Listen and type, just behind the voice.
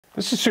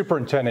This is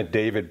Superintendent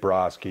David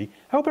Broskie.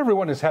 I hope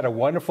everyone has had a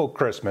wonderful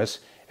Christmas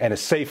and a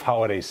safe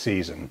holiday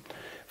season.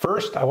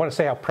 First, I want to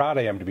say how proud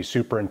I am to be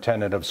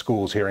superintendent of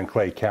schools here in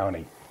Clay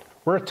County.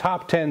 We're a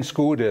top 10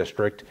 school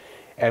district,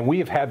 and we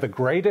have had the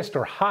greatest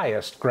or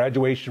highest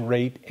graduation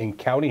rate in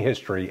county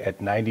history at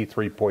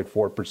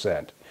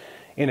 93.4%.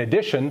 In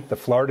addition, the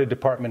Florida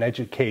Department of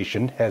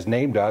Education has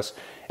named us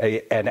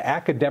an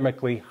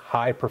academically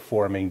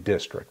high-performing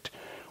district.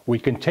 We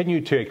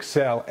continue to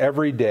excel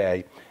every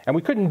day, and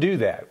we couldn't do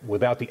that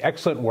without the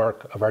excellent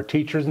work of our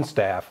teachers and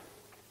staff,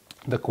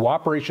 the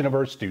cooperation of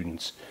our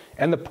students,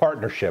 and the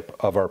partnership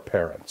of our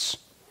parents.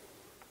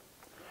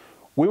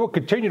 We will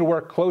continue to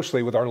work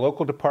closely with our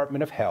local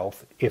Department of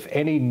Health if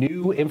any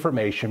new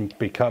information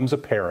becomes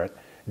apparent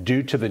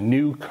due to the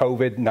new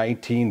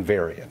COVID-19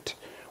 variant.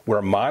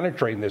 We're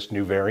monitoring this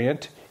new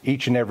variant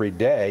each and every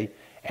day,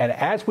 and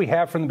as we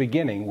have from the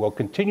beginning, we'll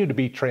continue to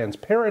be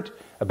transparent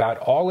about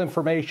all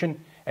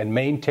information and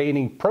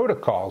maintaining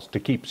protocols to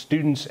keep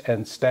students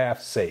and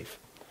staff safe.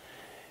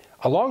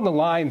 Along the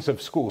lines of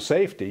school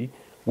safety,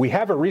 we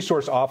have a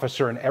resource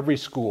officer in every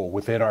school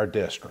within our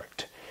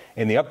district.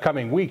 In the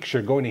upcoming weeks,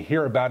 you're going to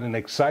hear about an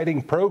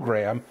exciting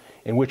program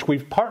in which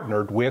we've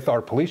partnered with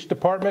our police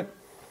department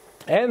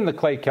and the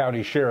Clay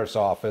County Sheriff's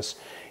Office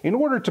in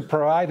order to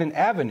provide an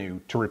avenue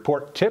to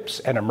report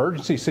tips and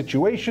emergency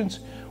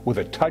situations with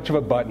a touch of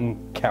a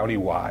button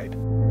countywide.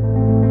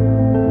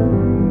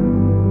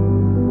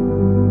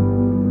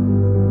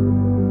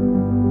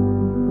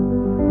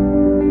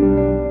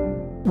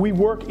 We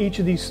work each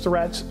of these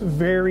threats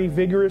very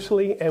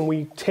vigorously, and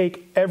we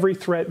take every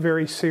threat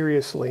very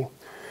seriously.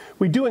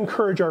 We do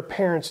encourage our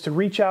parents to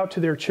reach out to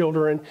their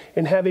children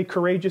and have a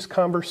courageous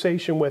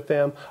conversation with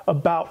them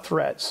about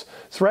threats.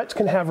 Threats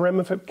can have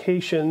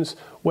ramifications,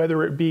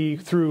 whether it be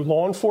through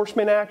law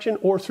enforcement action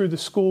or through the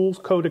school's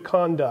code of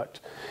conduct,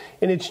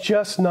 and it's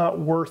just not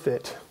worth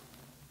it.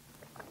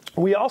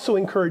 We also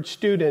encourage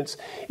students,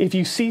 if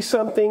you see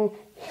something,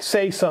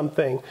 say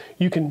something.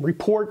 You can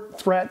report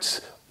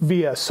threats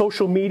via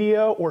social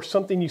media or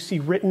something you see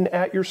written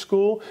at your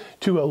school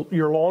to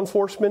your law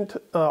enforcement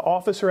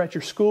officer at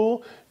your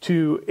school,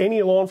 to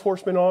any law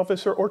enforcement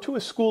officer, or to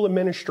a school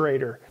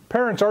administrator.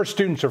 Parents, our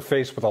students are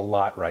faced with a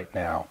lot right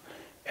now,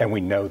 and we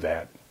know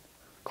that.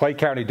 Clay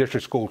County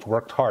District Schools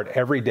worked hard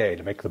every day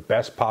to make the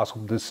best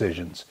possible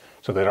decisions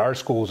so that our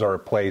schools are a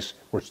place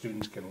where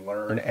students can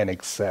learn and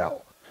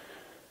excel.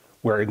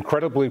 We're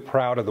incredibly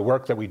proud of the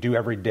work that we do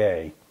every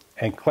day,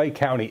 and Clay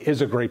County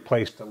is a great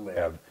place to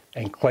live,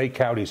 and Clay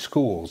County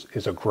Schools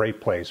is a great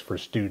place for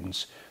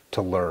students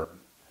to learn.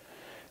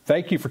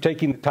 Thank you for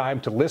taking the time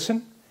to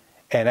listen,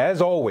 and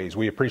as always,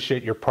 we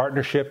appreciate your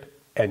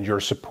partnership and your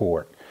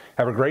support.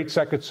 Have a great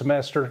second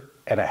semester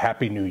and a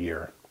Happy New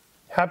Year.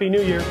 Happy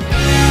New Year.